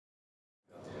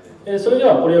それで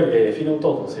はこれよりフィルム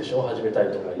トークのセッションを始めたい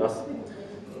と思います。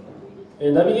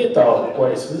ナビゲーターはここ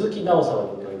へ鈴木菜央様に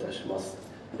お願いいたします。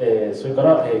それか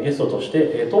らゲストとし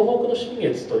て東北の新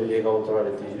月という映画を撮ら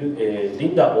れているリ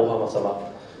ンダ・オオハマ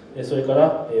様、それか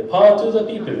らパワートゥーザ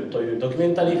ピープルというドキュメ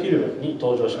ンタリーフィルムに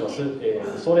登場します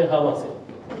ソーレン・ハーマンセ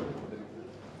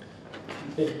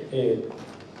ンで、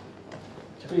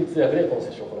着立役でこのセ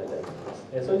ッションを行いたいと思いま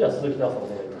す。それでは鈴木菜央さんお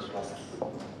願いいたします。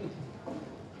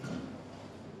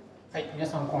はい、皆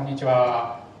さんこんにち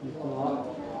は。今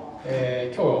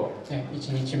日、ね、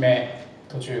1日目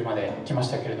途中まで来ま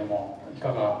したけれども、い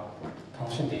かが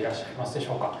楽しんでいらっしゃいますでし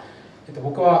ょうか。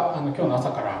僕は今日の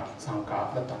朝から参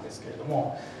加だったんですけれど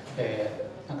も、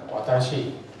なんかこう新し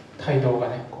い帯同が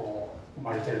ねこう生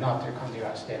まれてるなという感じ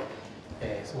がして、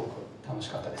すごく楽し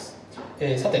かったです。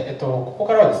さて、ここ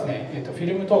からはですね、フィ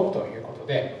ルムトークということ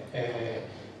で、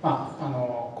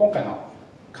今回の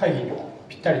会議にも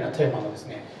ぴったりなテーマのです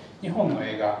ね、2本の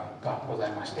映画がござ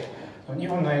いまして、2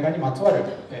本の映画にまつわる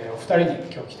お二人に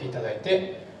今日来ていただい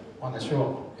てお話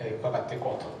を伺ってい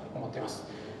こうと思っています。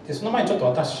でその前にちょっと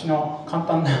私の簡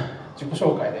単な自己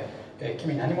紹介で、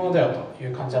君何者だよと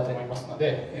いう感じだと思いますの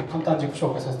で、簡単に自己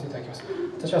紹介させていただきます。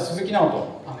私は鈴木菜央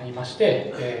と言いまし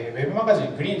て、ウェブマガジ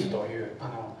ングリーンズという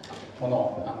もの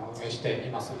を運営してい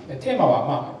ます。でテーマ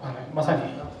は、まさに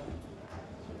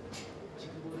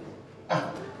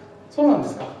そうなんで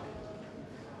すか。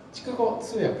筑後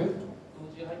通訳と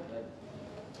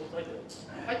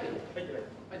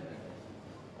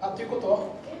いうことは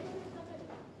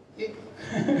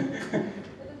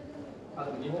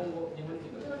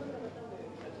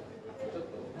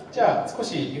じゃあ少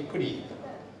しゆっくり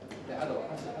わ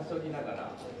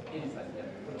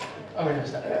かりま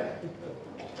した。はい、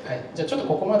じゃあちょっと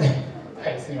ここまでは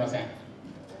いすみません。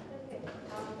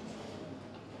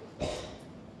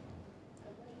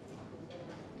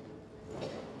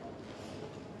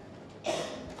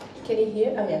Can you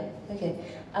hear? Oh yeah, okay.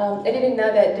 I didn't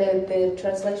know that the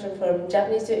translation from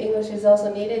Japanese to English is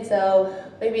also needed, so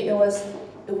maybe it was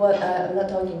I'm not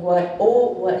talking what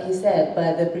he said,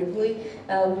 but briefly,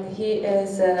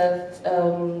 he's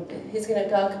going to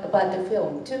talk about the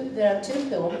film. There are two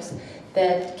films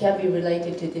that can be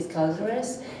related to this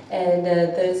congress, and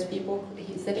those people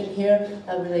sitting here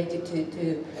are related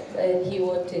to and he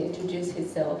wants to introduce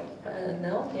himself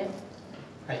now. Yeah.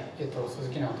 はい、鈴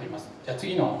木菜央と言います。じゃあ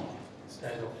次のスラ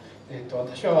イド。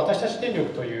私は私たち電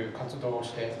力という活動を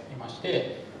していまし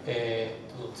て、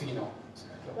次のス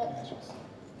ライドお願いします。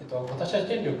私たち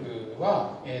電力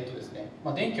は、ですね、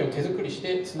電気を手作りし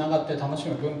てつながって楽し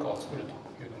む文化を作ると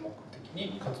いうのを目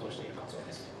的に活動している活動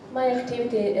です。My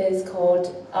activity is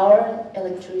called Our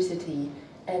Electricity,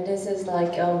 and this is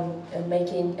like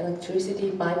making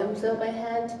electricity by themselves by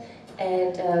hand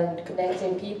and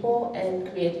connecting people and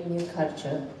creating new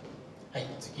culture. はい、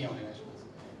次お願いします。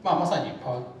まさに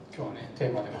今日ねテ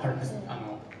ーマでもあるんです。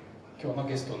今日の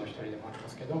ゲストの一人でもありま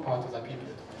すけども、パワートゥザピープ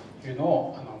ルというの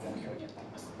を目標にやってい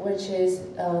ます。Which is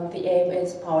the aim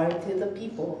is power to the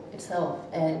people itself,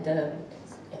 and yeah.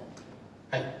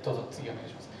 はい、どうぞ次お願い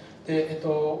します。で、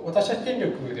私たち電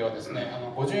力ではですね、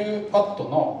50ワット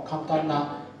の簡単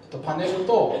なパネル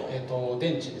と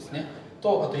電池ですね、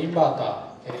とあとインバータ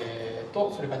ー、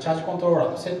とそれからチャージコントローラ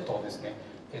ーのセットをですね、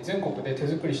全国で手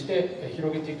作りして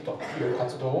広げていくという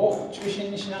活動を中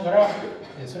心にしながら、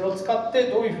それを使って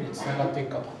どういうふうにつながっていく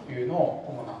かというのを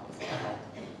主な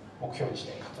目標にし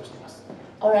て活動しています。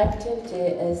Our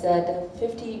activity is that a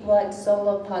 50-watt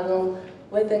solar panel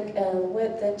with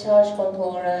the charge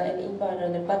controller and inverter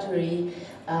and battery.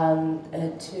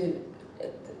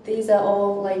 These are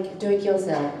all like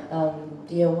do-it-yourself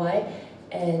DIY,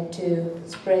 and to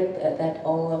spread that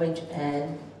all over in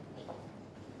Japan.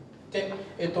 で、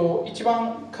一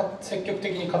番積極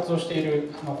的に活動している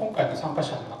今回の参加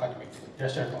者の中にもいらっ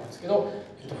しゃると思うんですけど、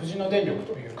富士野電力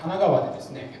という神奈川でです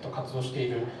ね、活動してい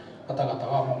る方々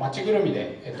はもう町ぐるみ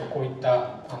で、こういっ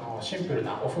たシンプル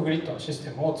なオフグリッドのシステ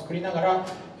ムを作りながら、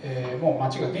もう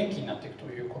町が元気になっていくと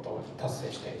いうことを達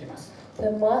成しています。The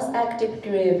most active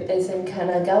group is in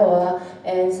Kanagawa,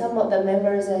 and some of the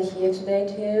members are here today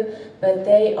too. But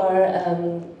they are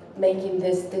making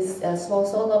this small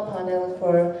solar panel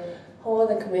for whole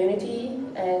the community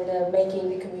and making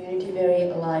the community very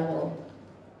alive.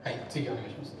 はい、次お願い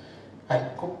します。は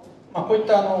い、こういっ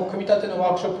た組み立ての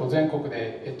ワークショップを全国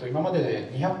で、今まで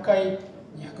で200回、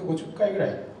250回ぐらい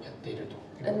やっていると。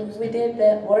And we did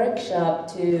the workshop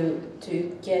to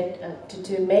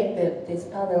make this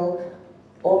panel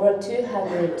over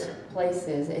 200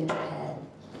 places in Japan.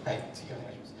 はい、次お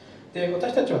願いします。で、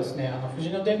私たちはですね、富士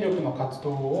野電力の活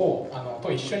動を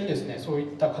と一緒にですね、そう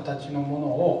いった形のもの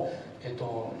を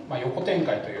横展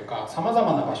開というか、さまざ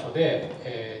まな場所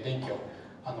で、電気を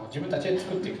自分たちで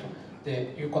作っていくと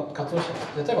いう活動をしていま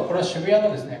す。例えばこれは渋谷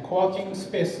のですねコワーキングス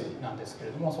ペースなんですけ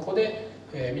れども、そこで、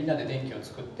みんなで電気を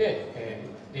作って、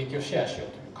電気をシェアしよう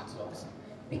という活動です。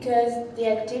Because the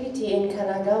activity in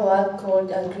Kanagawa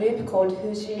called a group called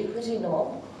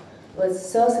Fujino was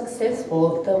so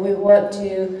successful that we want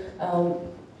to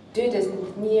do this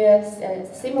near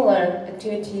similar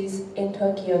activities in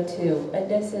Tokyo too. And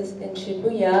this is in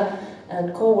Shibuya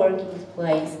and co-working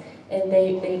place. And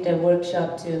they did a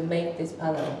workshop to make this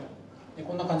panel.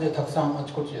 こんな感じでたくさんあ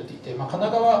ちこちやっていて、神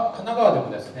奈川で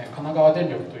もですね、神奈川電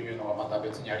力というのがまた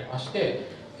別にありまして、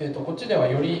こっちでは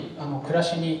より暮ら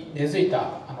しに根付い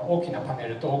た大きなパネ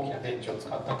ルと大きな電池を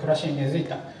使った暮らしに根付い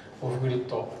たオフグリッ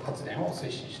ド発電を推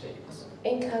進しています。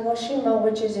In Kagoshima,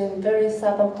 which is in very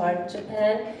southern part of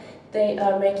Japan, they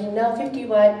are making now 50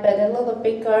 watt but a little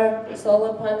bigger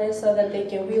solar panels so that they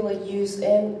can really use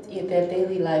in their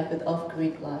daily life with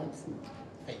off-grid lives.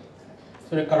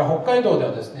 それから北海道で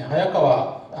はですね、早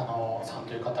川さん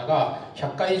という方が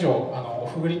100回以上オ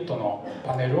フグリッドの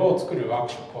パネルを作るワー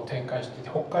クショップを展開していて、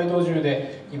北海道中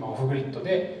で今オフグリッド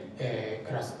で、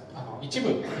暮らす一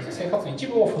部生活の一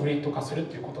部をオフグリッド化する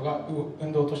ということが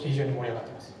運動として非常に盛り上がって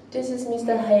います。This is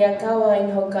Mr. Hayakawa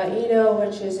in Hokkaido,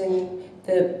 which is in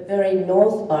the very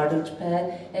north part of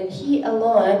Japan, and he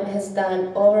alone has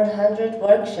done over 100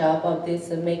 workshops of this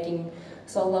making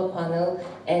solar panel,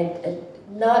 and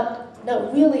not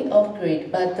really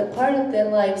off-grid, but the part of their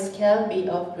lives can be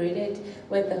off-gridded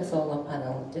with the solar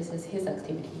panel. This is his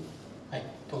activity. はい、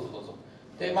どうぞどうぞ。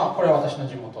で、これは私の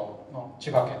地元の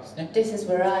千葉県ですね。This is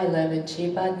where I live in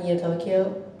Chiba, near Tokyo.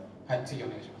 はい、次お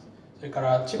願いします。それか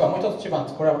ら千葉、もう一つ千葉で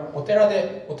す。これはお寺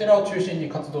を中心に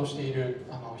活動している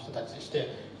人たちでして、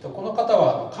この方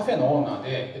はカフェのオーナー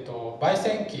で、焙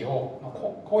煎機を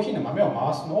コーヒーの豆を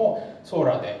回すのをソー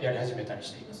ラーでやり始めたり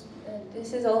しています。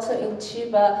This is also in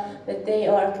Chiba, but they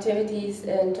are activities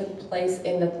took place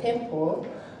in the temple,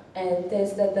 and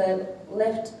there's the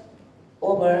left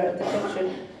over the picture.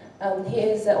 He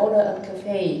is the owner of a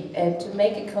cafe, and to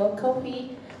make a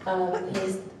coffee,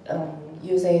 he's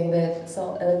using the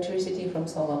electricity from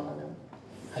solar panel.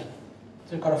 はい。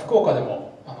それから福岡で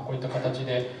もこういった形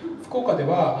で、福岡で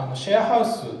はシェアハウ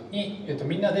スに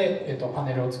みんなでパ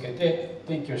ネルをつけて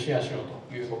電気をシェアしよう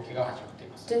という動きが始まってい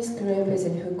ます。This group is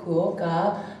in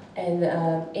Fukuoka and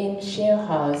in share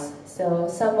house. So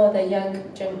some of the young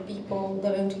people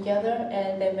living together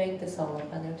and they make the solar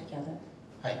panel together.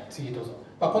 はい、次どうぞ。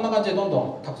こんな感じでどんど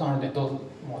んたくさんあるので、も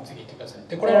う次行ってください。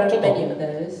で、これはちょっとこ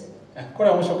れ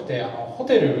は面白くてホ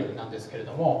テルなんですけれ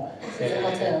ども、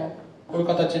こういう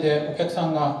形でお客さ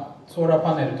んがソーラー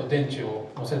パネルと電池を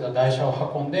乗せた台車を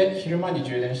運んで昼間に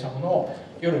充電したものを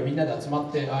夜みんなで集ま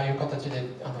ってああいう形で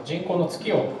人工の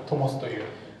月を灯すという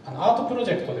アートプロ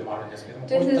ジェクトでもあるんですけども、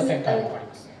こういった展開もあり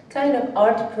ます。Kind of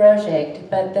art project,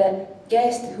 but the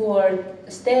guests who are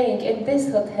staying in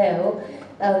this hotel,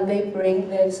 they bring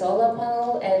the solar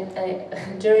panel, and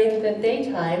during the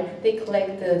daytime they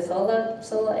collect the solar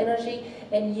energy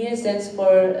and use this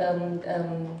for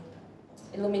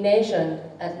illumination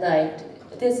at night.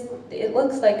 It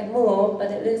looks like a moon,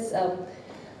 but it is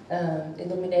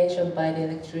illumination by the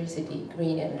electricity,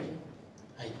 green energy.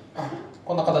 はい、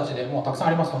こんな形でもうたくさん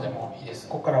ありますのでもういいです。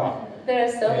ここからは。There are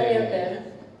so many of them.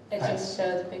 I just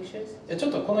showed the pictures. ちょ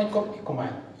っとこの一個前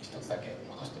一つだけ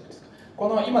戻してもいいですか。こ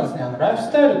の今ですね、ライフ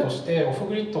スタイルとしてオフ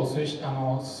グリッドを進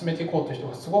めていこうという人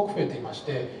がすごく増えていまし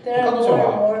て、彼女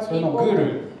はそれのグー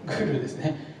ルです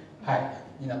ね。はい。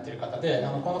になっている方で、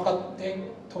この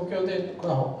東京で北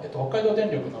海道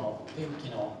電力の電気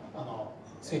の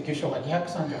請求書が238円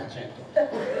と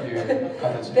いう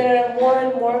形で。There are more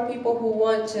and more people who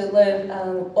want to live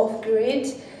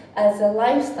off-grid as a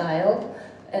lifestyle,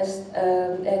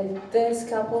 and these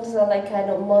couples are like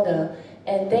kind of model,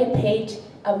 and they paid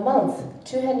a month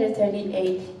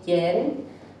 238 yen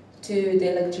to the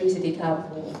electricity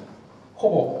company. ほ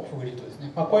ぼオフグリッドです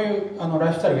ね。こういう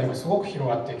ライフスタイルが今すごく広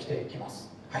がってきていま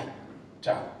す。はい、じ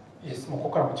ゃあいいです。もうこ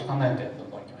こからも時間ないのでど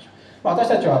んどん行きましょう。私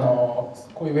たちは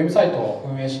こういうウェブサイトを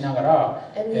運営しながら、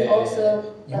日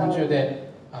本中で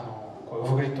こういうオ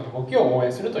フグリッドの動きを応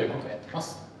援するということをやっていま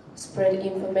す。Spread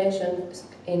information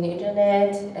in the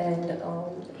internet and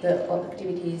the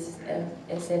activities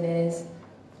SNS.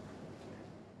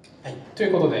 はい、とい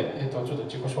うことで、ちょっと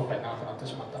自己紹介長くなって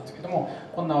しまったんですけども、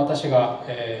こんな私が、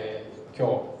今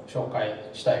日紹介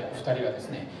したいお二人がです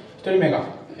ね、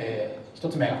1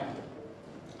つ目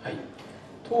が、はい、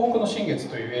東北の新月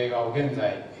という映画を現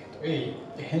在、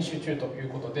編集中という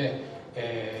ことで、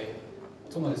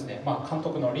そのですね、監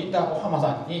督のリンダ・オハマ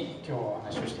さんに今日お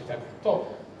話をしていただくと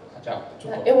じゃあち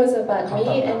ょっと It was about 簡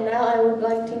me, 単 and な now I would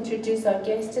like to introduce our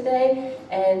guest today.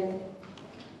 And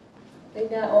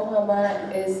Linda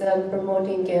Ohama is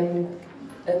promoting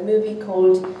a movie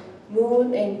called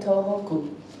Moon in Tohoku.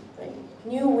 Right?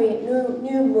 New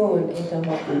Moon in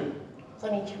Tohoku.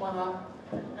 Konnichiwa.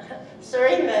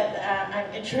 Sorry that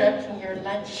I'm interrupting your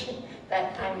lunch,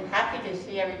 but I'm happy to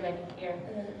see everybody here.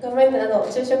 ごめんな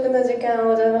昼食の時間を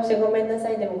お邪魔してごめんなさ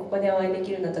い。でもここでお会いで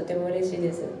きるのはとても嬉しい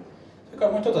です。それか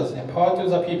らもう一つはですね、Power to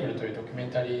the People というドキュメ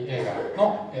ンタリー映画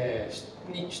の、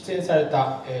に出演され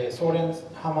た、ソーレン・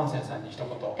ハーマンセンさんに一言。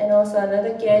And also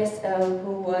another guest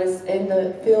who was in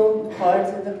the film Part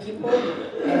of the People.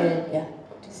 And yeah,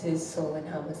 this is Soul and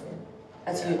Hamasen,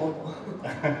 as you all know.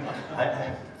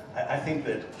 I think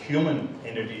that human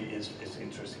energy is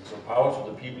interesting. So power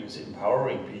to the people is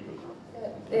empowering people.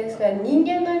 ですから人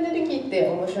間のエネルギーって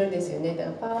面白いですよね。だ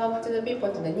から Power to the People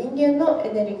っていうのは人間の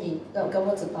エネルギーが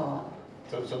持つパワー。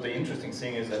So the interesting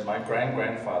thing is that my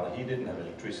grandfather, he didn't have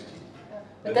electricity.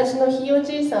 私のひいお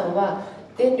じいさんは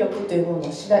電力というもの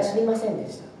を知りません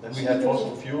でした。 Then we had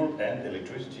fossil fuel and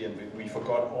electricity, and we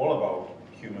forgot all about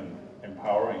human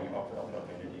empowering of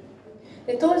energy.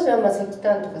 で当時は石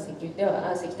炭とか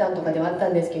石炭とかではあった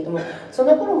んですけれども、そ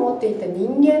の頃持っていた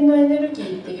人間のエネルギ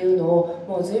ーっていうのを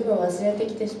もう随分忘れて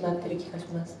きてしまっている気がし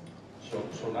ます。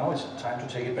So now it's time to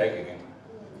take it back again.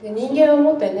 で人間は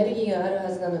もっとエネルギーがある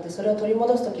はずなので、それを取り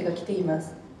戻す時が来ていま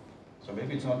す。So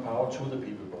maybe it's not power to the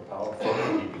people, but power for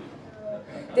the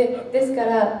people. ですか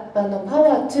らパワ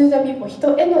ー to the people、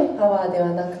 人へのパワーでは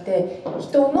なくて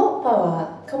人のパ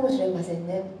ワーかもしれません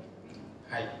ね。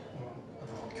はい、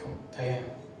今日大変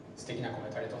素敵なコメ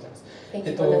ントありがとうございます。Thank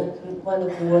you for the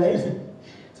wonderful words.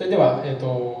 それでは、東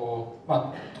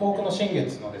北の新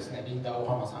月のですね、リンダ・オ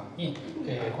ハマさんに、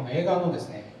この映画のです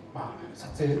ね、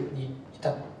撮影に至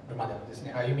るまでのです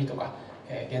ね、歩みとか、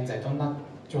現在どんな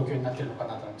状況になっているのか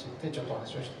などについてちょっとお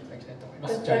話をしていただきたいと思いま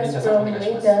す。じゃあリンダさんお願いし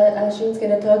ます。She's going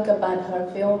to talk about her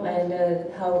film and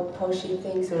how she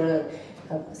thinks or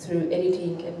through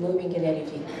editing and moving and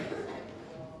editing.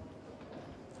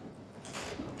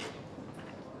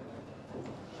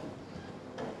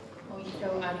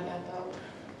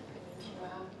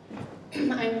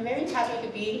 I'm very happy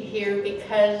to be here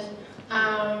because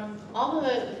all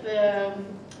of the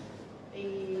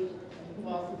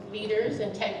leaders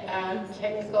and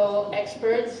technical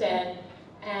experts and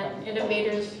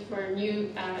innovators for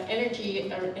new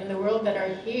energy in the world that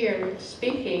are here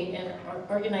speaking and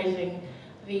organizing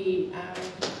the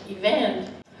event,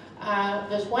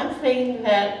 there's one thing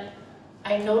that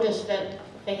I noticed that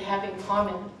they have in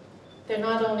common. They're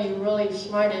not only really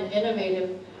smart and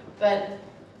innovative, but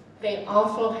they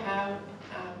also have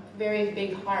very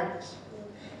big hearts.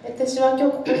 私は今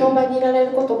日ここの場にいられ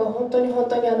ることが本当に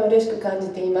嬉しく感じ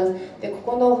ています。で、こ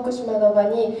この福島の場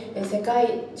に世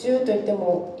界中と言って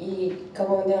もいい過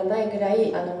言ではないぐら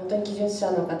い本当に技術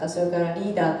者の方、それからリ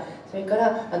ーダー、それか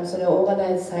らそれをオーガナ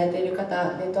イズされている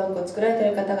方、ネットワークを作られてい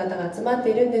る方々が集まっ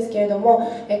ているんですけれど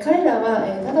も、彼らは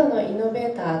ただのイノベ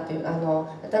ーターという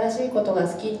新しいことが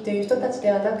好きという人たち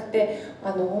ではなくて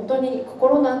本当に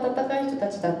心の温かい人た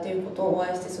ちだということをお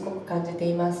会いしてすごく感じて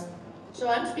います。So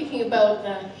I'm speaking about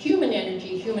human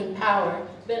energy, human power,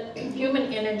 but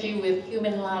human energy with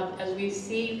human love, as we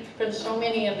see from so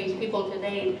many of these people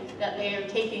today that they are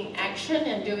taking action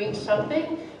and doing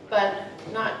something, but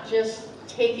not just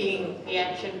taking the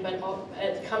action, but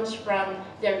it comes from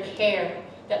their care,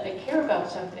 that they care about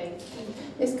something.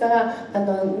 ですから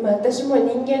私も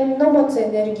人間の持つエ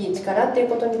ネルギー、力っていう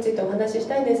ことについてお話しし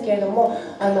たいんですけれども、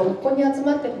ここに集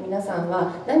まっている皆さん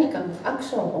は何かアク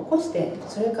ションを起こして、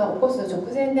それから起こす直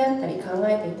前であったり考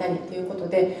えていたりということ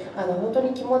で本当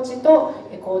に気持ちと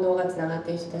行動がつながっ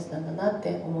ている人たちなんだなって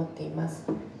思っています。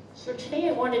So today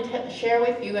I wanted to share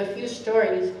with you a few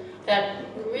stories that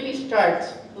really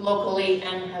starts locally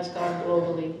and has gone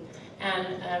globally. And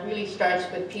really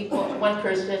starts with people, one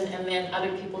person, and then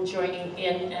other people joining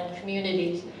in and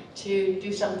communities to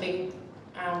do something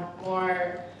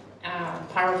more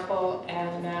powerful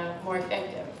and more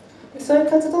effective. そうい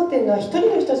う活動っていうのは一人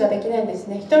の人じゃできないんです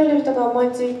ね。一人の人が思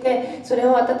いついてそれ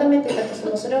を温めていた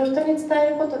と、それを人に伝え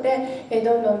ることで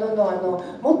どんどん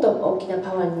もっと大きな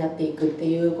パワーになっていくって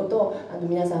いうことを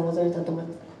皆さんご存知だと思い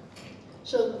ます。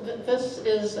So this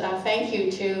is thank you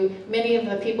to many of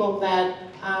the people that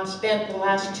spent the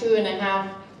last 2.5,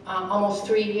 almost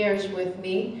 3 years with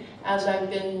me as I've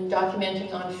been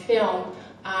documenting on film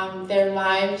their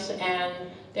lives and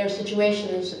their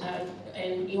situations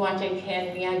in Iwate,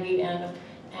 Ken, Miyagi, and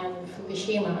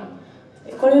Fukushima.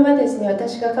 これはですね、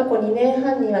私が過去2年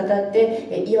半にわたっ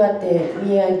て岩手、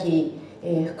宮城、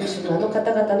福島の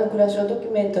方々の暮らしをドキ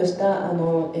ュメントした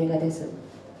映画です。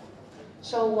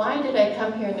So why did I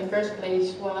come here in the first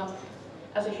place? Well,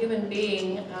 as a human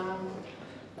being,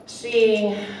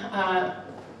 seeing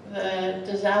the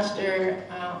disaster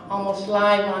almost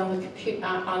live on the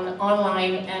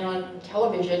online and on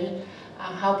television,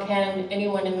 how can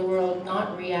anyone in the world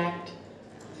not react?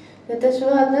 私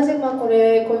はなぜこう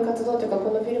いう活動というかこ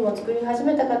のフィルムを作り始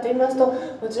めたかと言いますと、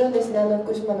もちろんですね、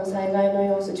福島の災害の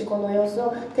様子、事故の様子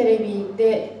をテレビ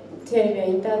や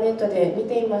インターネットで見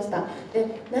ていました。で、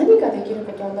何かできる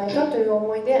ことはないかという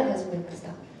思いで始めました。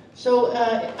So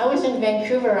I was in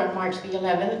Vancouver on March the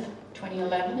 11th,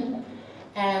 2011,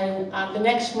 and the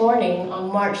next morning on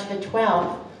March the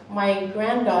 12th, my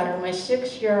granddaughter, my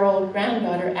 6-year-old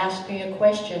granddaughter, asked me a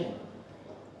question,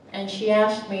 and she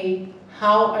asked me,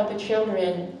 "How are the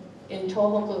children in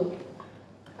Tohoku?"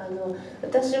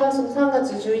 私はその3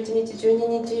月11日、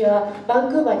12日はバ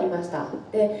ンクーバーにいました。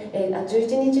で、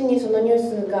11日にそのニュー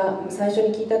スが最初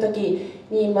に聞いた時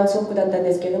に、ショックだったん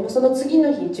ですけれども、その次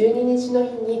の日、12日の日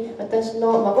に私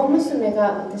の孫娘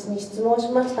が私に質問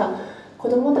しました。子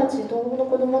供たち、東北の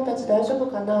子供たち大丈夫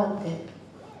かなって。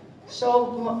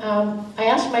So I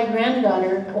asked my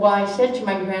granddaughter, well, I said to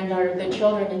my granddaughter, the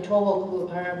children in Tohoku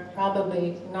are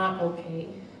probably not okay.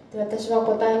 で、私は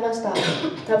答えました。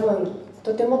多分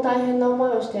とても大変な思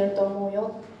いをしていると思う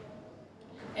よ。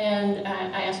And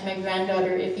I asked my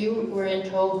granddaughter, if you were in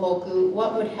Tohoku,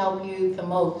 what would help you the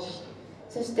most?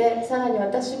 そしてさらに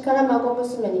私から孫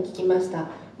娘に聞きました。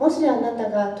もしあなた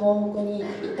が東北にい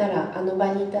たら、あの場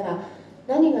にいたら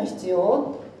何が必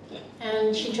要？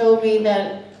 And she told me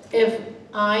that if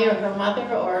I or her mother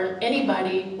or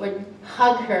anybody would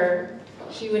hug her,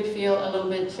 she would feel a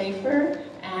little bit safer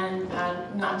and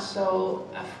not so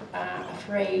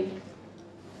afraid.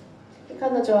 彼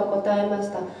女は答えま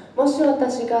した。もし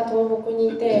私が東北に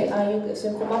いて、そ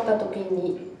ういう困った時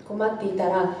に困っていた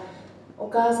ら、お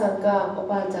母さんかお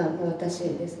ばあちゃんの私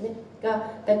ですね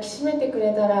が抱きしめてく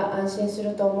れたら安心す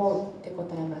ると思うって答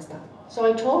えました。So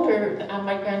I told her,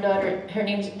 my granddaughter, her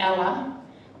name's Ella.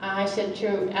 I said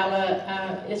to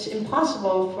Ella, it's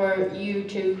impossible for you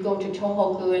to go to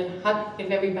Tohoku and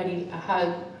give everybody a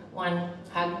hug, one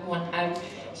hug.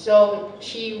 So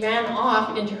she ran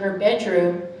off into her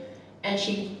bedroom and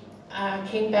she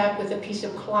came back with a piece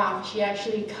of cloth. She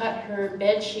actually cut her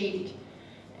bed sheet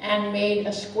and made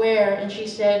a square, and she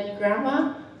said,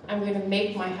 "Grandma, I'm going to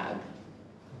make my hug."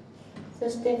 そ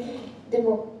してで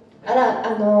も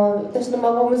私の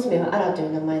孫娘はアラとい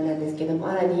う名前なんですけども、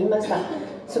アラに言いました。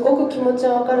すごく気持ち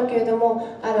はわかるけれども、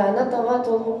アラ、あなたは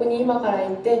東北に今から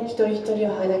行って一人一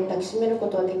人を抱きしめるこ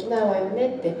とはできないわよ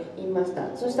ねって言いました。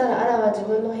そしたらアラは自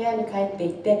分の部屋に帰って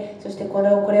行って、そしてこ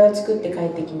れを作って帰っ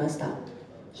てきました。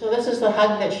So this is the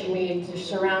hug that she made to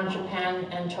surround Japan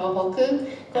and Tohoku.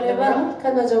 これは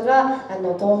彼女が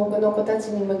東北の子たち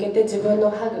に向けて自分の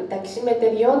抱きしめて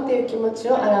るよっていう気持ち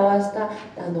を表した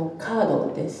カー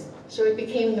ドです。So it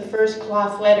became the first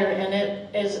cloth letter, and it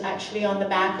is actually on the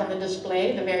back on the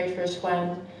display, the very first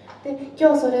one. で、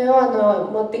今日それを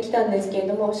持ってきたんですけれ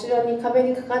ども、後ろに壁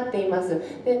にかかっています。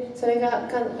で、それが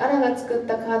アラが作っ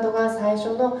たカードが最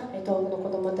初の東北の子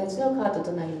どもたちのカード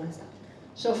となりました。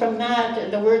So from that,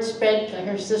 the word spread to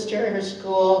her sister, her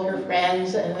school, her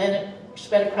friends, and then it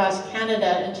spread across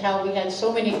Canada until we had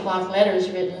so many cloth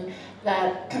letters written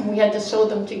that we had to sew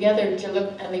them together to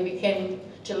look, and they became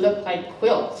to look like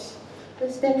quilts. そ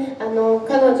して彼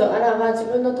女アラは自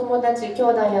分の友達、兄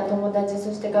弟や友達、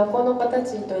そして学校の子た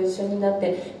ちと一緒になっ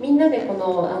てみんなでこ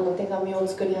の手紙を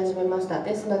作り始めました。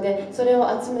ですのでそれを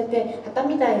集めて旗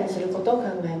みたいにすることを考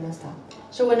えました。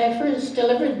So when I first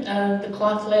delivered the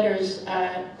cloth letters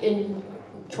in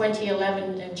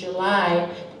 2011 in July,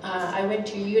 I went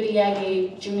to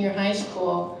Uriage Junior High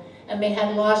School, and they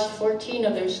had lost 14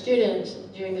 of their students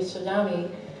during the tsunami,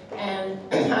 and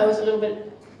I was a little bit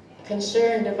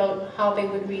concerned about how they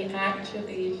would react to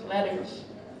these letters.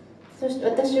 そして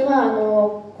私は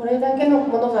これだけの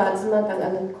ものが集まった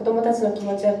子どもたちの気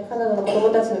持ちやカナダの子ども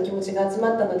たちの気持ちが集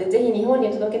まったのでぜひ日本に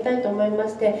届けたいと思いま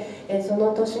して、そ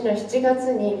の年の7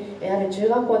月にある中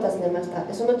学校を訪ねました。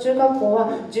でその中学校は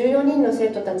14人の生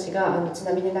徒たちが津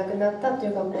波で亡くなったとい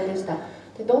う学校でした。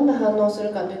でどんな反応をす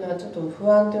るかというのはちょっと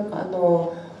不安というか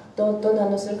どんな反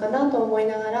応をするかなと思い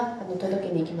ながら届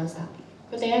けに行きました。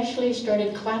But they actually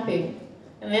started clapping,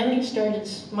 and then they started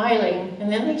smiling,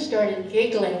 and then they started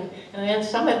giggling, and then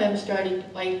some of them started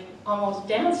like almost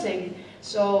dancing.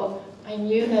 So I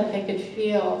knew that they could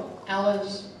feel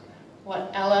what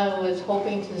Ella was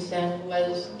hoping to send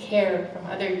was care from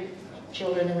other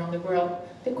children around the world.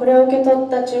 でこれを受け取っ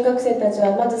た中学生たち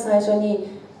はまず最初に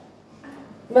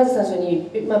まず最初に、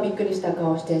びっくりした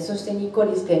顔をして、そしてにっこ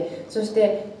りして、そし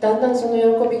てだんだんその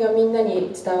喜びがみんな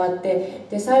に伝わって、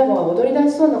で最後は踊り出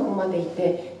しそうな子までい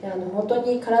て、本当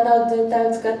に体全体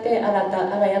を使ってあ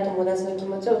らや友達の気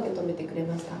持ちを受け止めてくれ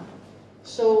ました。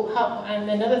So,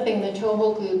 and another thing, the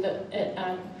Tohoku, the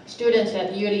students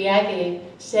at Yuriage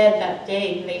said that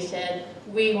day, they said,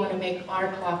 we want to make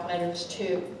our cloth letters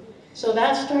too. So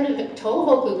that started the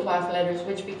Tohoku cloth letters,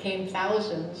 which became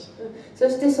thousands. そ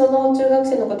してその中学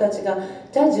生の子たちが、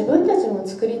じゃあ自分たちも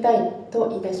作りたいと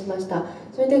言い出しました。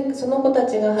それでその子た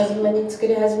ちが作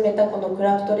り始めたこのク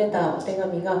ラフトレター、お手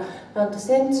紙がなんと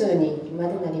1000通にま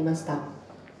でなりました。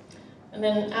And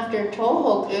then after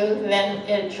Tohoku, then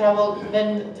it traveled,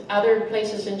 then other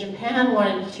places in Japan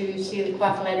wanted to see the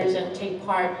cloth letters and take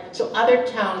part. So other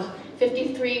towns,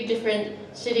 53 different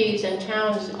cities and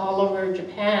towns all over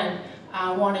Japan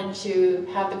wanted to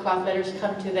have the cloth letters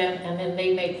come to them, and then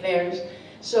they make theirs.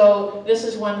 So this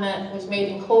is one that was made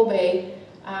in Kobe.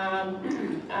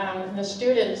 The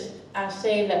students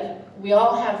say that we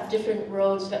all have different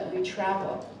roads that we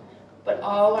travel, but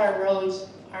all our roads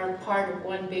are part of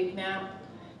one big map.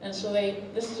 And so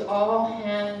this is all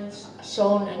hands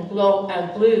sewn and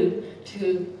glued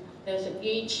to,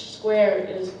 each square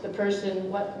is the person,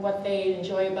 what they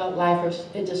enjoy about life, or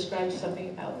it describes something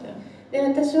about them. で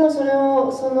私はそ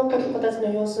の子たち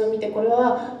の様子を見て、これ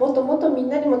はもっともっとみん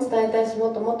なにも伝えたいし、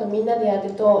もっともっとみんなでや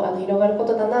ると広がるこ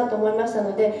とだなと思いました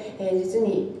ので、実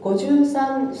に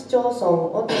53市町村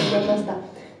を訪ねました。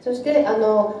そして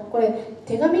これ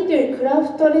手紙というよりクラ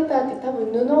フトレターって多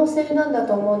分布製なんだ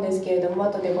と思うんですけれども、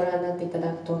後でご覧になっていた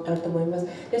だくと分かると思います。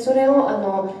でそれ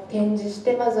を展示し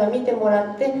て、まずは見ても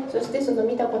らって、そしてその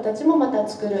見た子たちもまた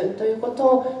作るということ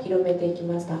を広めていき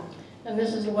ました。And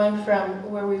this is the one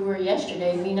from where we were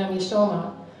yesterday,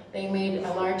 Minamisoma. They made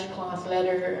a large cloth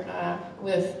letter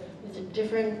with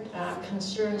different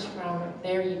concerns from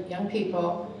their young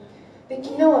people. で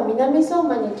昨日は南相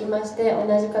馬に行きまして同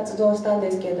じ活動をしたん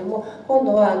ですけれども、今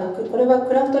度はこれは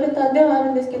クラフトレターではあ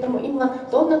るんですけれども、今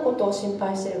どんなことを心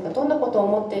配しているか、どんなことを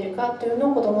思っているかという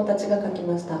のを子どもたちが書き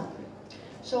ました。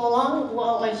So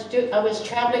while I was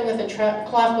traveling with the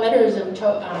cloth letters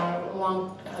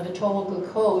along the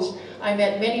Tohoku coast, I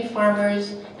met many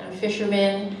farmers and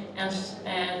fishermen and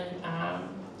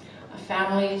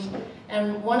families,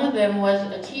 and one of them was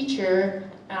a teacher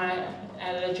at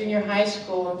a junior high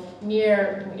school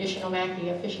near Ishinomaki,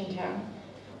 a fishing town.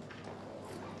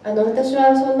 私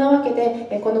はそんなわけ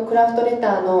でこのクラフトレ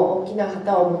ターの大きな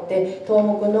旗を持って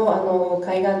東北の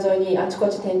海岸沿いにあちこ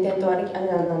ち転々と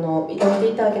移動して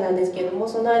いたわけなんですけれども、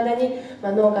その間に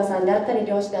農家さんであったり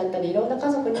漁師であったりいろんな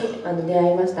家族に出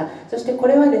会いました。そしてこ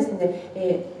れはですね、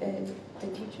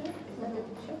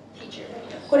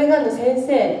これが先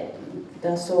生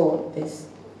だそうです。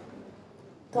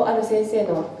とある先生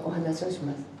のお話をし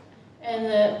ます。And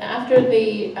after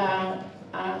the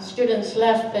students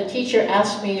left, the teacher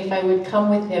asked me if I would come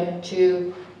with him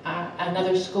to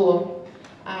another school.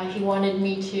 He wanted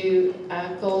me to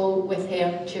go with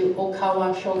him to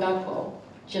Okawa Shogako,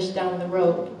 just down the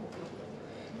road.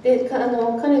 で彼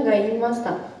が言いまし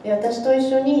た。私と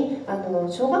一緒に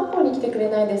小学校に来てくれ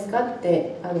ないですかっ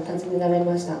て尋ねられ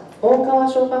ました。大川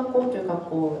小学校という学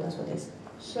校だそうです。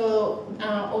So,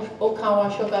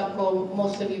 Okawa Shogako,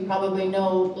 most of you probably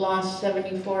know, lost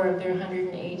 74 of their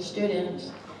 108 students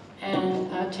and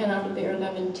 10 out of their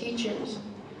 11 teachers.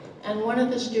 And one of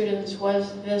the students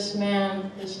was this man,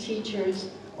 this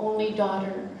teacher's only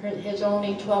daughter, his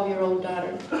only 12-year-old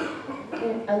daughter.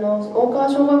 大川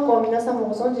小学校、皆さんも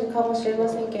ご存知かもしれま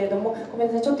せんけれども、ごめん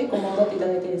なさい、ちょっと一個戻っていた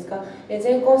だいていいですか。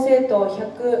全校生徒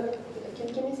100、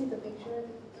Can you see the picture?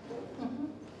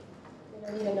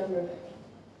 I need a number.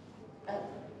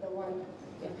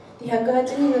 108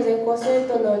人の全校生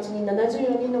徒のうちに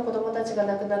74人の子どもたちが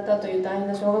亡くなったという大変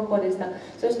な小学校でした。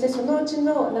そしてそのうち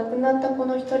の亡くなった子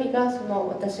の一人が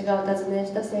私がお尋ね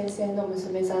した先生の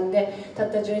娘さんで、た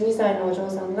った12歳のお嬢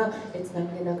さんが津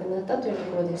波で亡くなったというと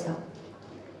ころでした。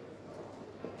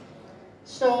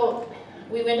So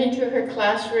we went into her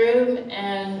classroom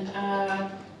and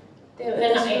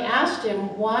then I asked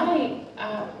him, why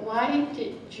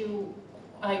did you,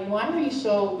 why are you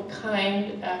so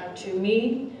kind to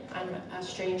me? I'm a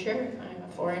stranger, I'm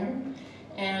a foreigner,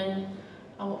 and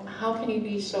how can you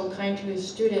be so kind to his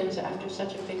students after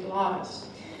such a big loss?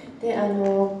 で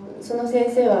その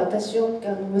先生は私を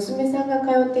娘さんが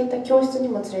通っていた教室に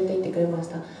も連れて行ってくれまし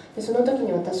た。でその時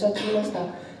に私は聞きました。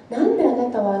なんであな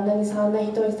たはあんなにそんな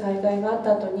ひどい災害があっ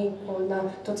た後にこんな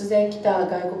突然来た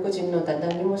外国人の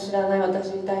何も知らない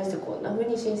私に対してこんな風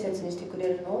に親切にしてく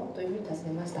れるのというふうに尋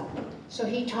ねました。So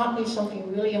he taught me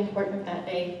something really important that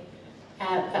day.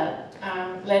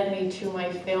 that led me to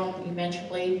my film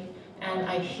eventually, and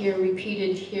I hear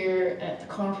repeated here at the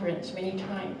conference many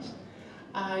times.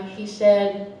 He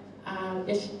said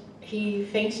he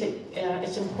thinks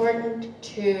it's important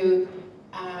to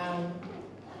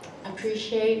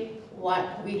appreciate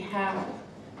what we have,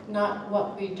 not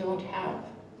what we don't have.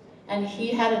 And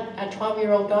he had a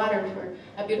 12-year-old daughter,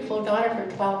 a beautiful daughter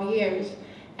for 12 years,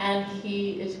 and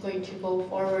he is going to go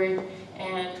forward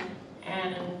and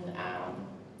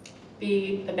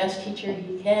be the best teacher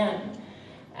he can.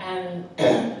 And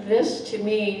this to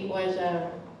me was a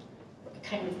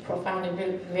kind of profound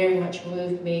and very much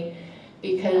moved me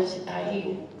because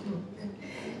he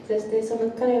そしてそ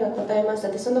の彼が答えました。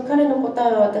で、その彼の答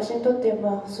えは私にとって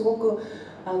はすごく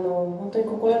本当に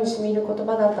心に染みる言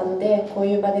葉だったので、こう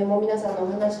いう場でも皆さんの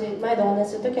お話、前でお話し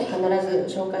するときは必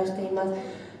ず紹介しています。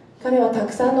彼はた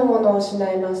くさんのものを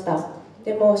失いました。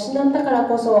でも失ったから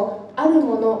こそ、ある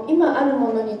もの、今あるも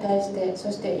のに対して、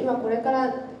そして今これか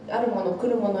らあるもの、来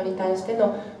るものに対して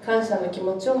の感謝の気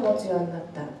持ちを持つようになっ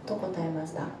たと答えま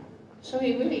した。So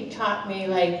he really taught me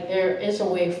like there is a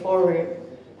way forward,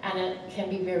 and it can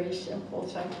be very simple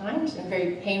sometimes and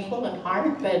very painful and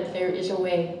hard, but there is a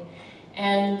way.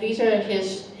 And these are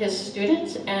his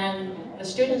students, and the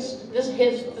students,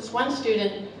 this one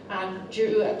student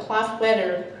drew a cloth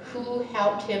letter who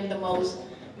helped him the most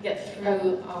get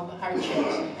through all the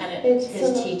hardships, and it's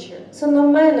his teacher. その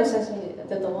前の写真、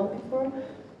the one before?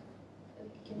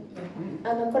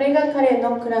 これが彼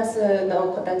のクラス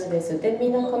の子たちです。で、み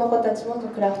んなこの子たちも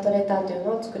クラフトレターという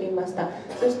のを作りました。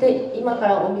そして今か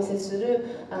らお見せする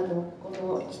こ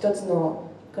の一つの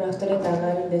クラフトレターが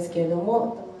あるんですけれど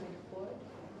も、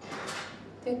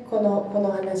でこ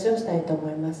の話をしたいと思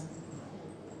います。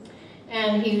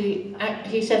And he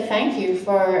said thank you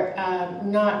for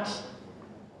not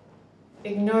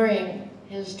ignoring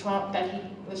his that he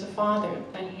was a father,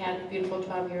 that he had a beautiful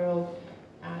 12-year-old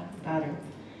daughter,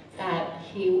 that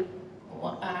he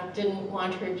didn't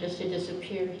want her just to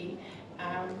disappear.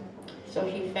 So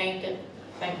he thanked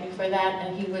me for that,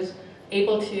 and he was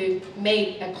able to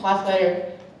make a cloth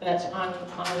letter that's on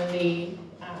the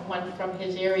one from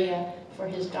his area for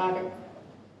his daughter.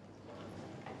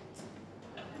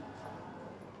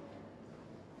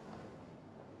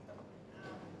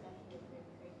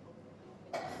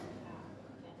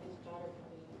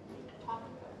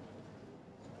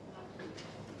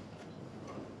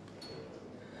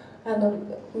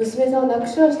 娘さんを亡く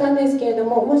しはしたんですけれど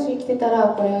も、もし生きてたら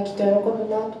これがきっと喜ぶ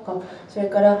なとか、それ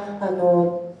から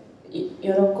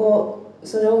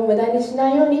それを無駄にし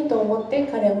ないようにと思って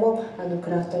彼もク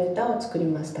ラフトレターを作り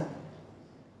ました。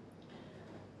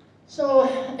So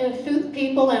through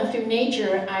people and through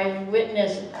nature, I've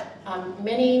witnessed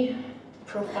many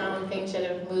profound things that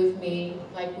have moved me,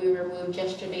 like we were moved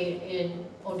yesterday in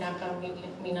Odaka,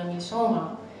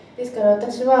 Minamisoma. ですから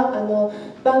私は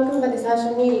バンクーバーで最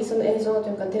初にその映像と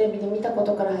いうかテレビで見たこ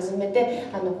とから始めて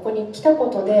ここに来たこ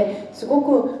とですご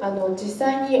く実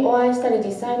際にお会いしたり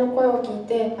実際の声を聞い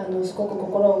てすごく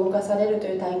心を動かされると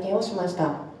いう体験をしまし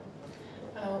た。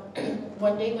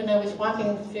One day when I was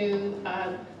walking through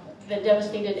the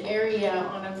devastated area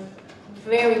on a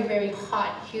very, very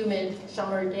hot, humid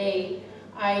summer day,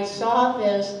 I saw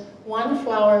this one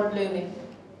flower blooming.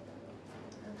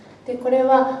 でこれ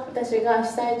は私が被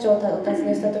災地をお訪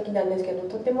ねした時なんですけど、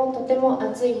とても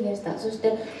暑い日でした。そし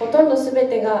てほとんど全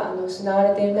てが失わ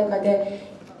れている中で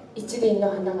一輪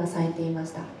の花が咲いていま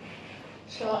した。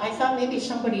So I thought maybe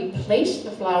somebody placed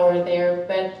the flower there,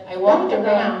 but I walked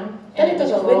around and 誰 it か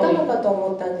was が植えた growing. のかと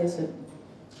思ったんです。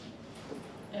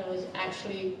It was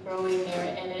actually growing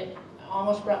there, and it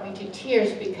almost brought me to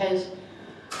tears because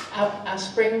a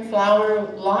spring flower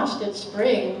lost its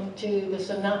spring to the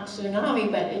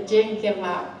tsunami, but it didn't give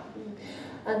up.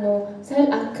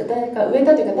 誰か植え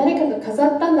たというか誰かが飾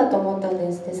ったんだと思ったん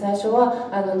ですで、最初は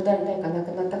誰か亡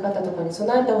くなった方とかに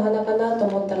備えたお花かなと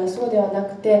思ったらそうではな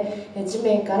くて地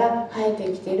面から生えて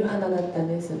きている花だったん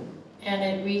です。And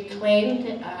it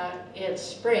reclaimed its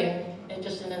spring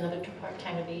just in another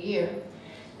time of the year,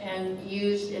 and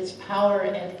used its power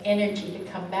and energy to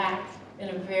come back in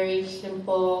a very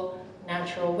simple,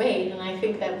 natural way. And I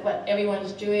think that what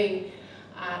everyone's doing,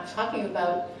 talking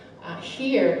about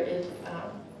here is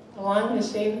along the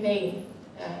same vein.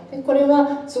 でこれ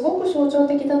はすごく象徴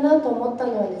的だなと思った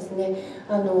のはですね、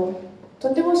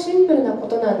とてもシンプルなこ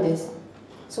となんです。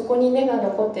そこに根が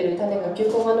残ってる、種が球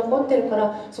根が残ってるか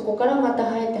らそこからまた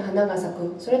生えて花が咲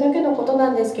く、それだけのことな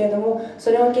んですけれども、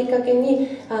それをきっかけ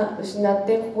に失っ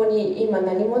てここに今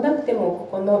何もなくても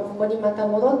ここにまた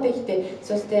戻ってきて、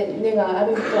そして根があ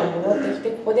る人は戻ってきて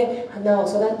ここで花を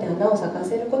育って花を咲か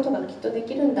せることがきっとで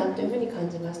きるんだというふうに感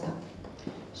じました。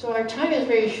So our time is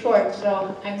very short,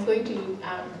 so I'm going to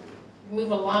move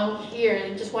along here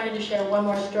and just wanted to share one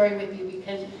more story with you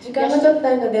because 時間がちょっと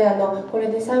ないのでこ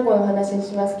れで最後の話に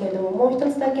しますけれども、もう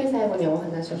一つだけ最後にお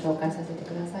話を紹介させて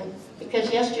ください。Because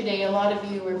yesterday a lot of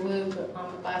you were moved on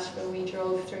the bus when we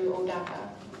drove through Odaka.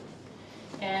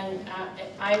 And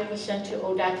I was sent to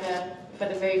Odaka for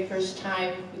the very first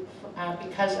time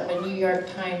because of a New York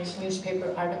Times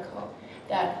newspaper article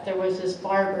that there was this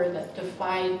barber that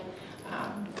defied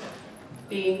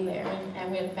being there and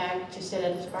went back to sit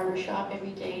at his barber shop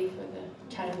every day for the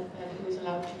time that he was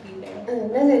allowed to be there.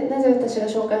 なぜ私が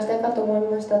紹介したいかと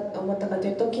思ったかと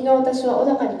いうと、昨日私は小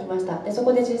高に来ました。でそ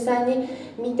こで実際に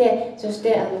見て、そし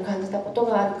て感じたこと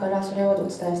があるから、それをお伝え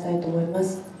したいと思いま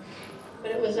す。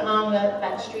But it was on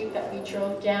that street that we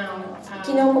drove down.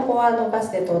 昨日ここはバ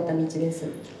スで通った道です。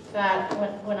That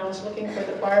when I was looking for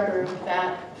the barber,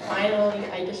 that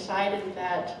finally I decided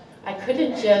that I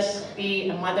couldn't just be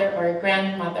a mother or a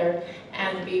grandmother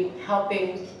and be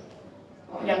helping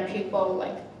young people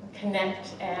like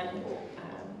connect and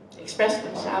express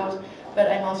themselves, but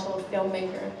I'm also a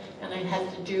filmmaker and I had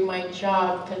to do my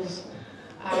job because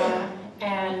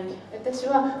私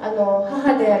は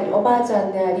母でありおばあちゃ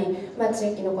んであり、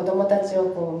地域の子どもたちを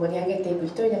盛り上げていく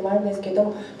一人でもあるんですけど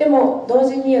も、でも同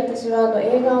時に私は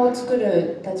映画を作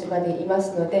る立場でいま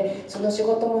すので、その仕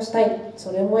事もしたい、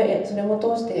それも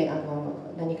通して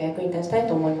何か役に立ちたい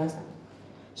と思いました。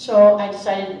So I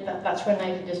decided that's when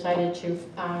I decided to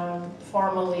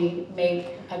formally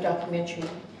make a documentary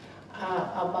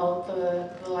about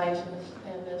the lives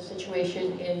and the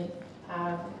situation in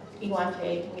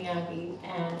Iwate, Miyagi,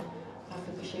 and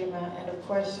Fukushima, and of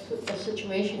course the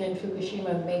situation in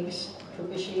Fukushima makes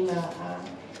Fukushima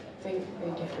very,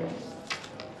 very different.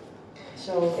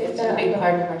 So it's a big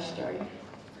part of our story.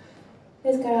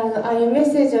 ですからああいうメッ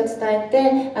セージを伝え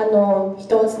て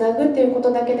人をつなぐっていうこ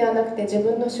とだけではなくて、自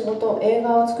分の仕事、映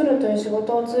画を作るという仕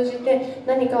事を通じて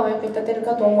何かを役に立てる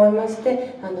かと思いまし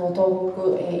て、東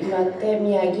北、岩手、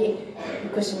宮城、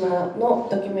福島の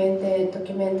ドキュメ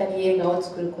ンタリー映画を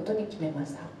作ることに決めま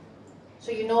した。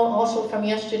So you know also from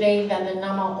yesterday that the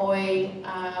Namaoi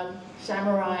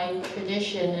samurai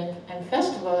tradition and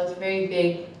festival is very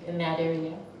big in that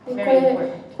area. Very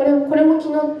important. これも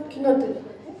昨日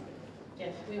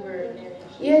Yes, we were there.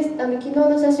 Yes, 昨日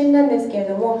の写真なんですけれ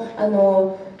ども、なんていう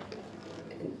の？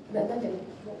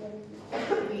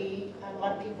 A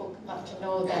lot of people got to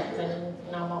know that the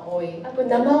Namaoi. これ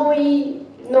生追い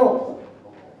の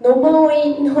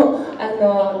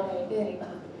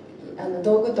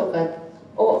道具とか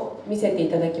を見せてい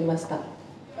ただきました。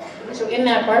So in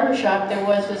that barber shop there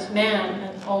was this man,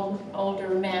 an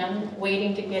older man,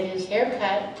 waiting to get his hair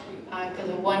cut because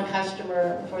of one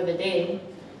customer for the day.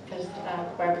 Because the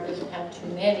barber doesn't have too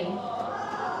many,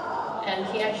 and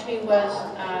he actually was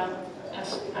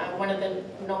one of the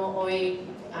Namaoi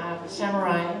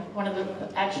samurai,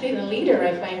 actually the leader.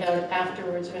 I find out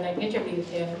afterwards when I interviewed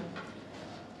him.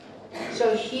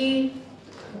 So he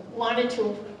wanted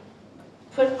to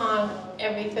put on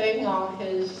everything, all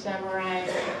his samurai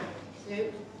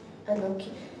suit.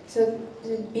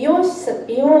 美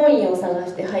容院を探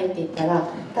して入っていったら、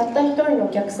たった一人のお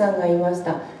客さんがいまし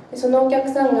た。そのお客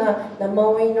さんが生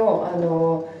追い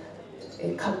の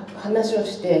話を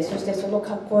して、そしてその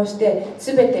格好をして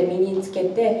全て身につけ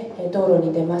て道路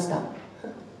に出ました。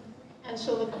And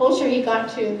so the closer he got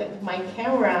to my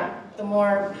camera, the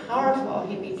more powerful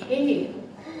he became.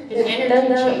 His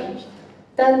energy changed.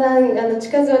 だんだん私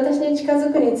に近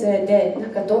づくにつれて、な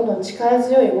んかどんどん力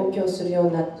強い動きをするよう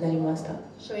になりました。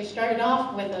So he started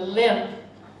off with a limp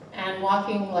and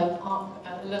walking like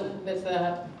a little with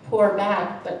a poor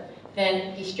back, but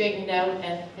then he straightened out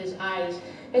and his eyes.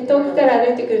 遠くから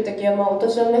歩いてくるときはお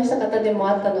年を召した方でも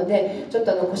あったので、ちょっ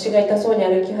と腰が痛そうに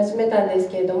歩き始めたんです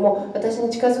けれども、私に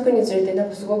近づくにつれてなん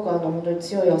かすごく本当に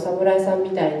強いお侍さん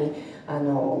みたいに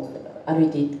歩い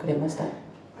ていってくれました。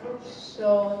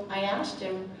So I asked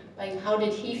him, like, how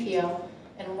did he feel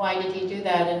and why did he do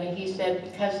that? And he said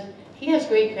because he has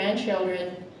great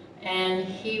grandchildren and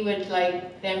he would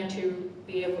like them to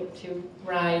be able to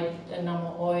ride the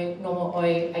normal oi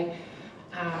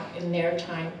in their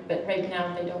time, but right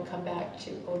now they don't come back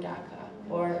to Odaka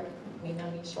or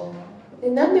Minami Soma. で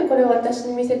なんでこれを私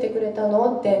に見せてくれた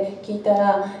のって聞いた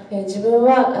ら、自分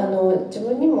はご自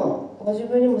分にも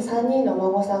3人のお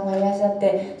孫さんがいらっしゃっ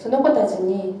て、その子たち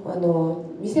に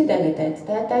見せてあげたい、伝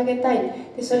えてあげたい、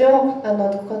でそれを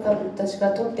私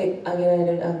が撮ってあげられ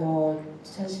る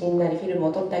写真なりフィルム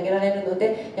を撮ってあげられるの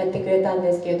でやってくれたん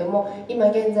ですけれども、今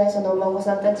現在そのお孫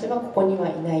さんたちはここには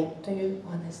いないという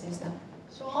お話でした。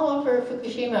So all over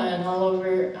Fukushima and all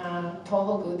over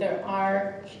Tohoku, there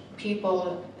are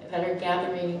people that are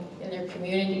gathering in their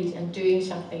communities and doing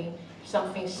something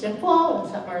simple or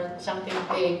something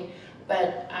big,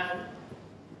 but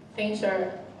things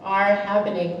are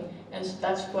happening, and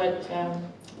that's what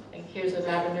like here's a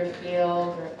lavender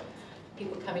field, or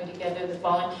people coming together, the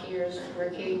volunteers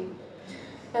working.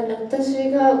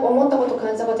 私が思ったこと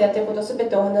感じたことやってること全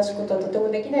てお話すことはとても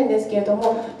できないんですけれど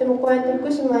も、でもこうやって福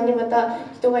島にまた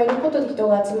人がいることで人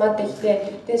が集まってき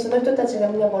て、でその人たちが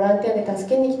みんなボランティアで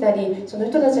助けに来たり、その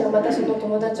人たちがまたその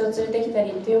友達を連れてきた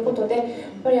りっていうことで、やっ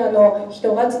ぱり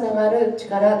人がつながる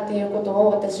力っていうこと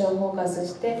を私はフォーカス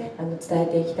して伝え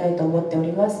ていきたいと思ってお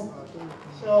ります。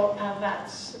So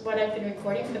that's what I've been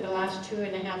recording for the last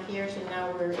 2.5 years, and now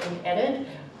we're in edit.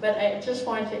 But I just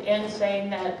wanted to end saying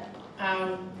that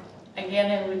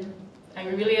again, I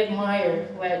really admire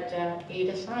what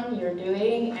Ada-san you're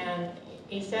doing, and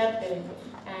Isep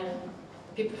and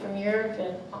people from Europe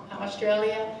and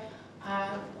Australia,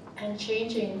 and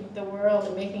changing the world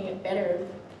and making it better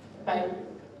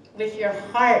with your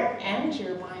heart and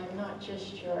your mind, not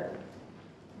just your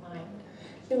mind.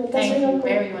 でも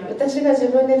私が自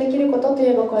分でできることとい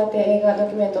えばこうやって映画ド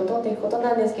キュメントを撮っていくこと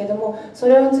なんですけれども、そ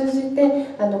れを通じて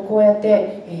こうやっ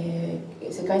て、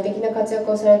世界的な活躍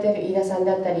をされている飯田さん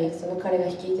だったり、その彼が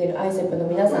率いているアイセップの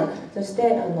皆さん、そして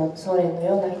ソーレンの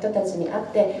ような人たちに会っ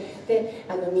て、で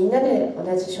みんなで同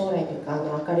じ将来というか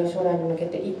明るい将来に向け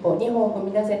て一歩2歩踏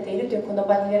み出せているというこの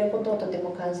場に出ることをとて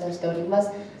も感謝しておりま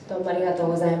す。どうもありがと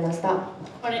うございました。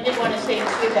And I did want to say too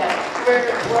that we're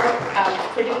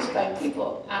produced by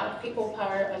people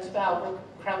power as well. We're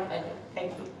crowdfunding.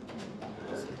 Thank you.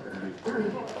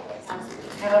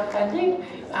 Crowdfunding.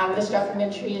 This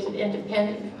documentary is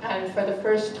independent, and for the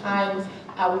first time,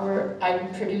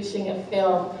 I'm producing a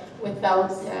film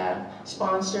without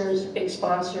sponsors, big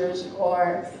sponsors,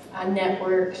 or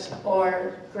networks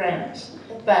or grants,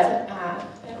 but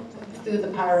through the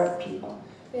power of people.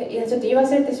 いやちょっと言い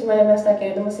忘れてしまいましたけ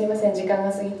れども、すいません、時間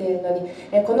が過ぎているのに、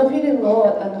このフィルム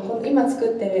を今作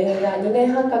っている映画2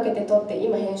年半かけて撮って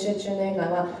今編集中の映画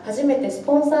は初めてス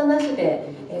ポンサーなしで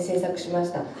制作しま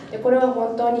した。でこれは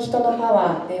本当に人のパ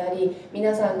ワーであり、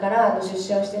皆さんから出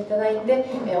資をしていただいて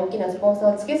大きなスポンサ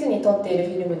ーをつけずに撮っている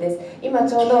フィルムです。今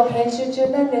ちょうど編集中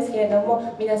なんですけれど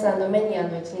も、皆さんの目に一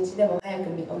日でも早く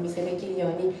お見せできるよう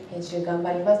に編集頑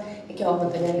張ります。今日は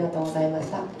本当にありがとうございまし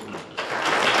た。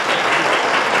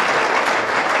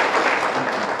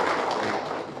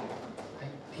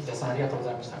ありがとうご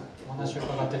ざいました。お話を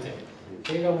伺ってて、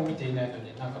映画も見ていないの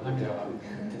になんか涙が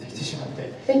出てきてしまっ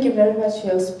て。Thank you very much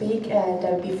for your speak,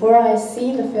 and before I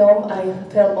see the film, I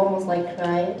felt almost like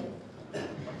crying.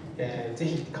 ぜ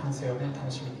ひ完成をね楽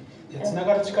しみに。つな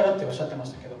がる力っておっしゃってま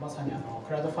したけど、まさに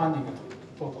クラウドファンディング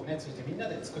等々ねついてみんな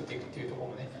で作っていくっていうところ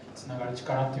もね、つながる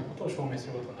力っていうことを証明す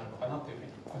ることになるのかなというふう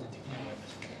に個人的に思いま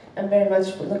した。I'm very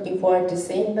much looking forward to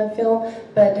seeing the film,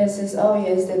 but this is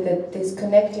obvious that this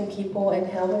connecting people and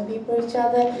helping people each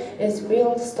other is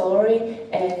real story,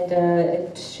 and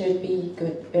it should be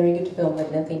good, very good film.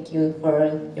 And thank you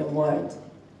for your words.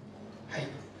 はい、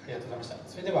ありがとうございました。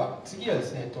それでは次はで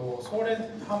すね、ソーレン・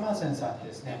ハーマンセンさんに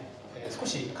ですね、少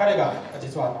し彼が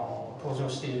実は登場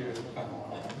している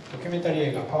ドキュメンタリー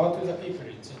映画「パワー・トゥ・ザ・ピープ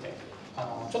ル」について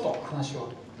ちょっと話を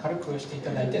軽くしてい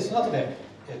ただいて、その後で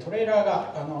トレーラー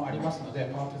がありますので、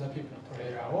パワートゥザピープルのトレ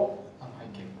ーラーを背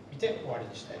景見て終わり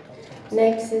にしたいと思い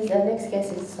ます。Next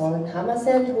guest is Soren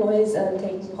Hammersen, who is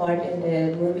taking part in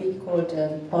the movie called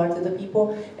Part of the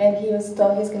People, and he's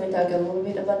going to talk a little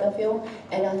bit about the film,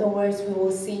 and afterwards we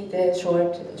will see the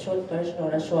short version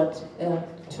or a short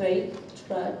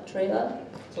trailer.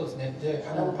 そうですね。で、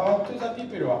パワートゥザピー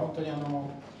プルは本当に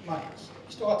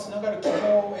人がつながる希望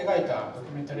を描いたド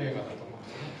キュメンタリー映画だと思うん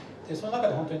ですね。で、その中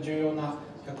で本当に重要な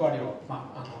役割を、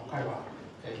彼は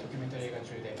ドキュメンタリー映画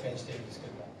中で演じているんですけ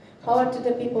ども。Power to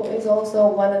the People is also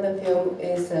one of the film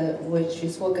which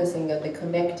is focusing on the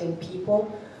connecting people,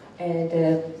 and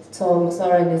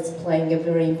Soren is playing a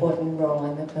very important role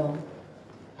in the film.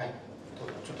 はい、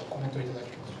ちょっとコメントいただ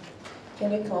きましょう。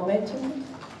Can you comment?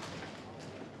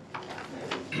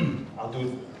 I'll do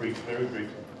it very briefly.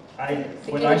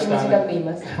 When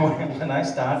I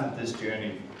started this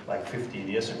journey like 15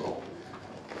 years ago,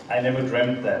 I never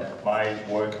dreamt that my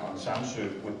work on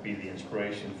Samsung would be the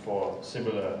inspiration for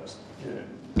similar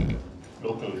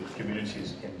local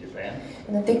communities in Japan.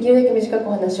 できるだけ短く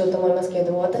お話ししようと思いますけれ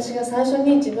ども、私が最初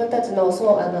に自分たちの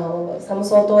サム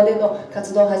ソー島での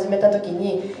活動を始めた時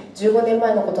に15年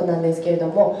前のことなんですけれど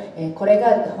も、これ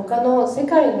が他の世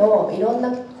界のいろん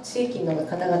な地域の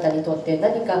方々にとって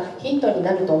何かヒントに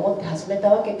なると思って始め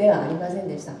たわけではありません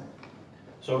でした。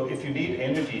So if you need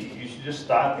energy, you should just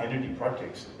start energy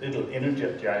projects. It'll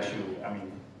energize you. I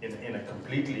mean, in a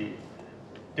completely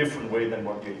different way than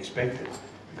what you expected.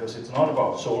 Because it's not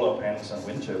about solar panels and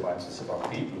wind turbines, it's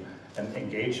about people and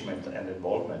engagement and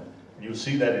involvement. You'll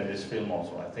see that in this film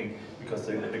also, I think, because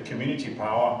the community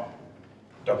power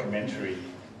documentary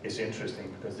is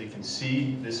interesting because you can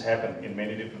see this happen in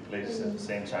many different places at the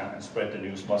same time and spread the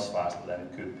news much faster than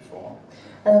it could before.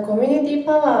 コミュニティ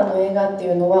パワーの映画って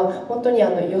いうのは本当に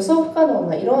予想不可能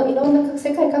ないろんな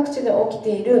世界各地で起きて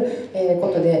いるこ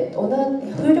とで、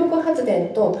風力発電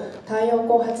と太陽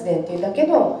光発電っていうだけ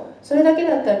のそれだけ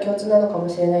だったら共通なのかも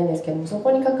しれないんですけども、そ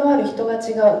こに関わる人が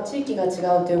違う、地域が違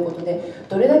うということで、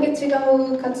どれだけ違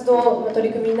う活動、取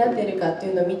り組みになっているかって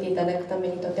いうのを見ていただくため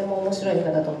にとても面白い映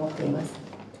画だと思っています。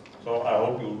So I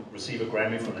hope you'll receive a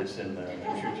Grammy for this in the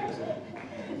future.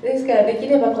 ですからでき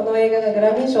ればこの映画がグ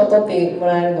ラミー賞を取っても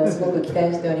らえるのをすごく期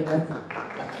待しております。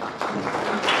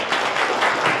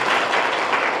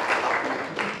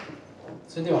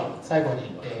それでは最後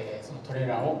に、そのトレー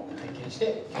ラーを体験し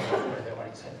て今日はこれで終わ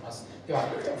りにしたいと思います。では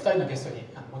2人のゲストに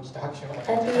もう一度拍手をお願い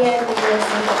します。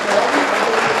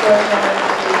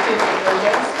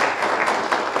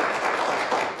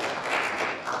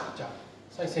じゃあ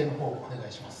再生の方お願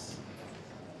いします。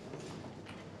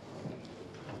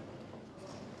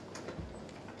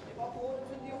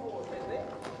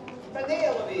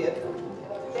Panelen weer.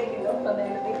 Denk je dat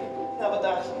panelen weer? Nou, wat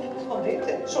dacht je van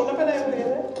dit? Zonnepanelen weer.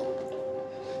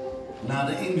 Na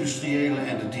de industriële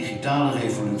en de digitale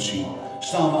revolutie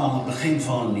staan we aan het begin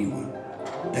van een nieuwe,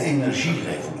 de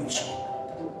energierevolutie.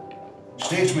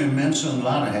 Steeds meer mensen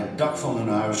laden het dak van hun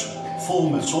huis vol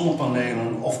met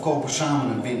zonnepanelen of kopen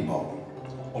samen een windmolen,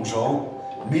 om zo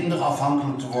minder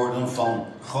afhankelijk te worden van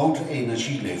grote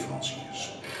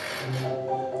energieleveranciers.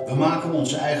 We maken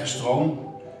onze eigen stroom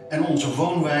en onze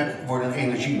woonwijk wordt een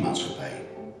energiemaatschappij.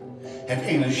 Het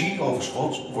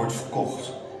energieoverschot wordt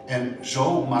verkocht en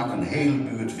zo maakt een hele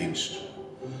buurt winst.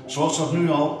 Zoals dat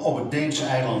nu al op het Deense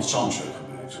eiland Samsø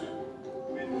gebeurt.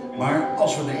 Maar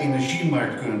als we de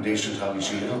energiemarkt kunnen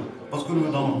decentraliseren, wat kunnen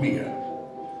we dan nog meer?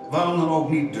 Waarom dan ook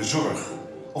niet de zorg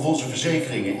of onze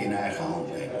verzekeringen in eigen hand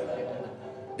nemen?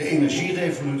 De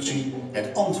energierevolutie,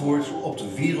 het antwoord op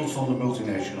de wereld van de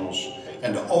multinationals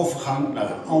en de overgang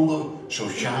naar een ander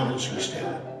sociale systeem.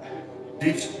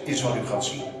 Dit is wat u gaat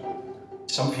zien.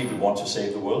 Some people want to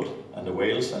save the world and the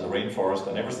whales and the rainforest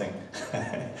and everything.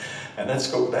 And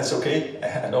that's okay,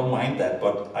 I don't mind that,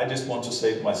 but I just want to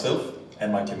save myself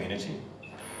and my community.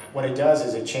 What it does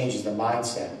is it changes the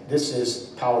mindset. This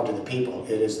is power to the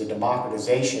people. It is the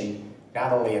democratization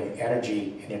not only of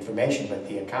energy and information, but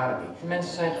the economy.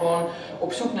 Mensen zijn gewoon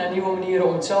op zoek naar nieuwe manieren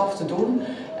om het zelf te doen.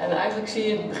 En eigenlijk zie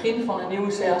je het begin van een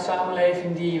nieuwe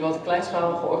samenleving die wat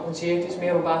kleinschalig georganiseerd is,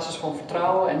 meer op basis van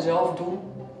vertrouwen en zelf doen.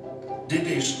 Dit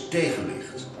is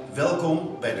Tegenlicht.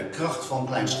 Welkom bij de kracht van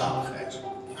kleinschaligheid.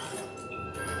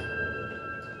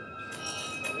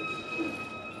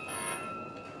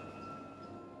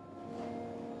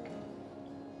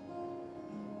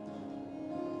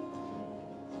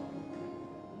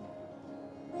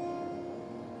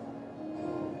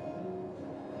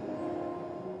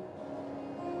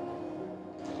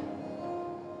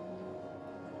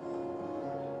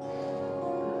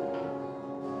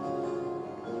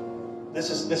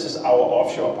 This is our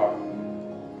offshore park,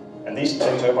 and these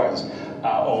 10 turbines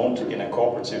are owned in a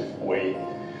cooperative way.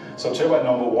 So turbine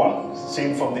number 1,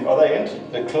 seen from the other end,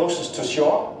 the closest to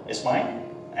shore is mine,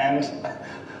 and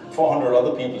 400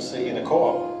 other people sit in a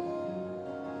co-op.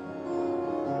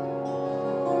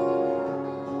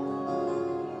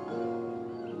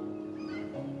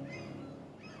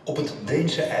 Op het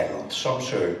Deense eiland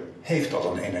Samsø heeft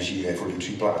al een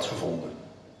energierevolutie plaatsgevonden.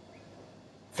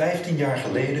 15 jaar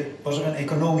geleden was er een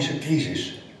economische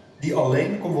crisis die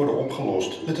alleen kon worden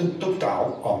opgelost met een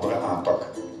totaal andere aanpak.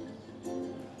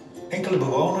 Enkele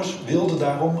bewoners wilden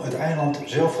daarom het eiland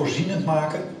zelfvoorzienend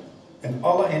maken en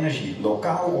alle energie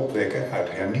lokaal opwekken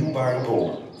uit hernieuwbare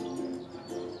bronnen.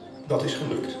 Dat is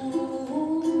gelukt.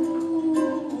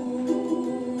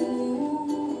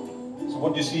 So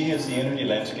what you see here is the energy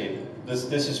landscape.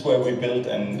 This is where we build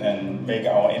and make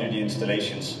our energy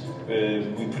installations.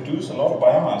 We produce a lot of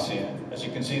biomass here. As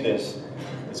you can see, there's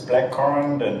black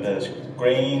currant and there's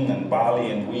grain and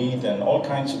barley and wheat and all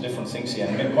kinds of different things here.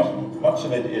 And much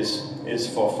of it is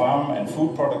for farm and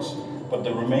food products, but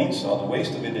the remains or the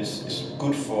waste of it is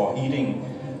good for heating.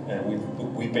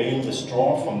 We bale the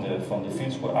straw from the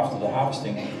fields after the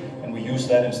harvesting, and we use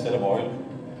that instead of oil.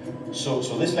 So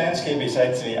this landscape is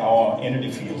actually our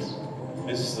energy field.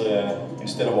 This is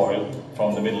instead of oil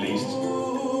from the Middle East.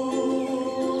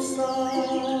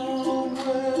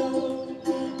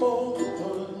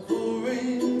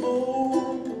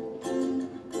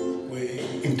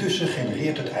 In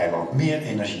genereert het eiland meer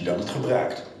energie dan het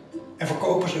gebruikt. En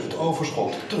verkopen ze het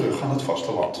overschot terug aan het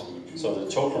vasteland. So the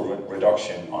total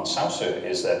reduction on Samsø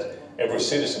is that every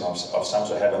citizen of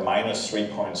Samsø have a minus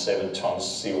 3.7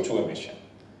 tons CO2 emission,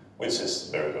 which is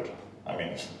very good. I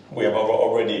mean, we have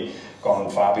already gone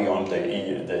far beyond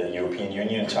the European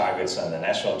Union targets and the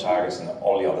national targets and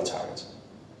all the other targets.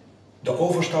 De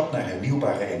overstap naar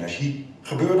hernieuwbare energie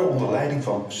gebeurde onder leiding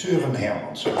van Søren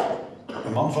Hermansen,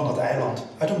 een man van het eiland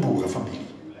uit een boerenfamilie.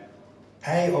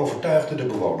 Hij overtuigde de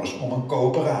bewoners om een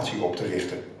coöperatie op te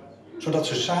richten, zodat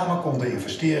ze samen konden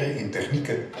investeren in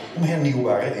technieken om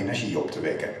hernieuwbare energie op te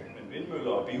wekken.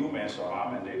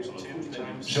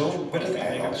 Zo werd het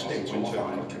eiland steeds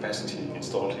onafhankelijker.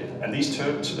 And these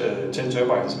 10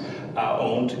 turbines are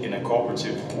owned in a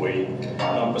cooperative way.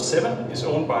 Number 7 is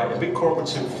owned by a big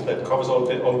cooperative that covers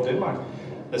all of Denmark.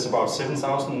 There's about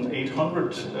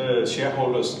 7,800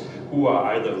 shareholders who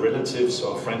are either relatives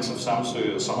or friends of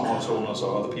Samsø, or summerhouse owners,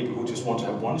 or other people who just want to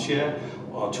have 1 share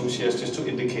or 2 shares just to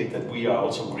indicate that we are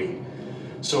also green.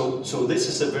 So this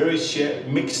is a very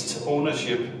mixed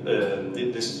ownership.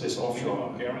 This is offshore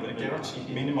guaranteed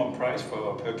minimum price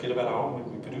per kilowatt hour when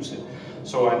we produce it.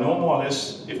 So I know more or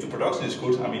less if the production is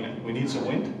good. I mean, we need some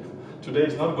wind. Today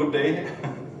is not a good day,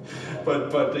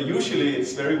 but usually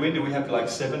it's very windy. We have like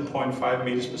 7.5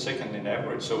 meters per second in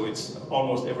average, so it's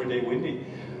almost every day windy.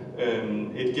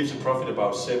 It gives a profit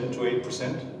about 7 to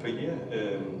 8% per year,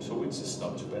 so it's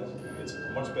not too bad. It's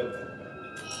much better than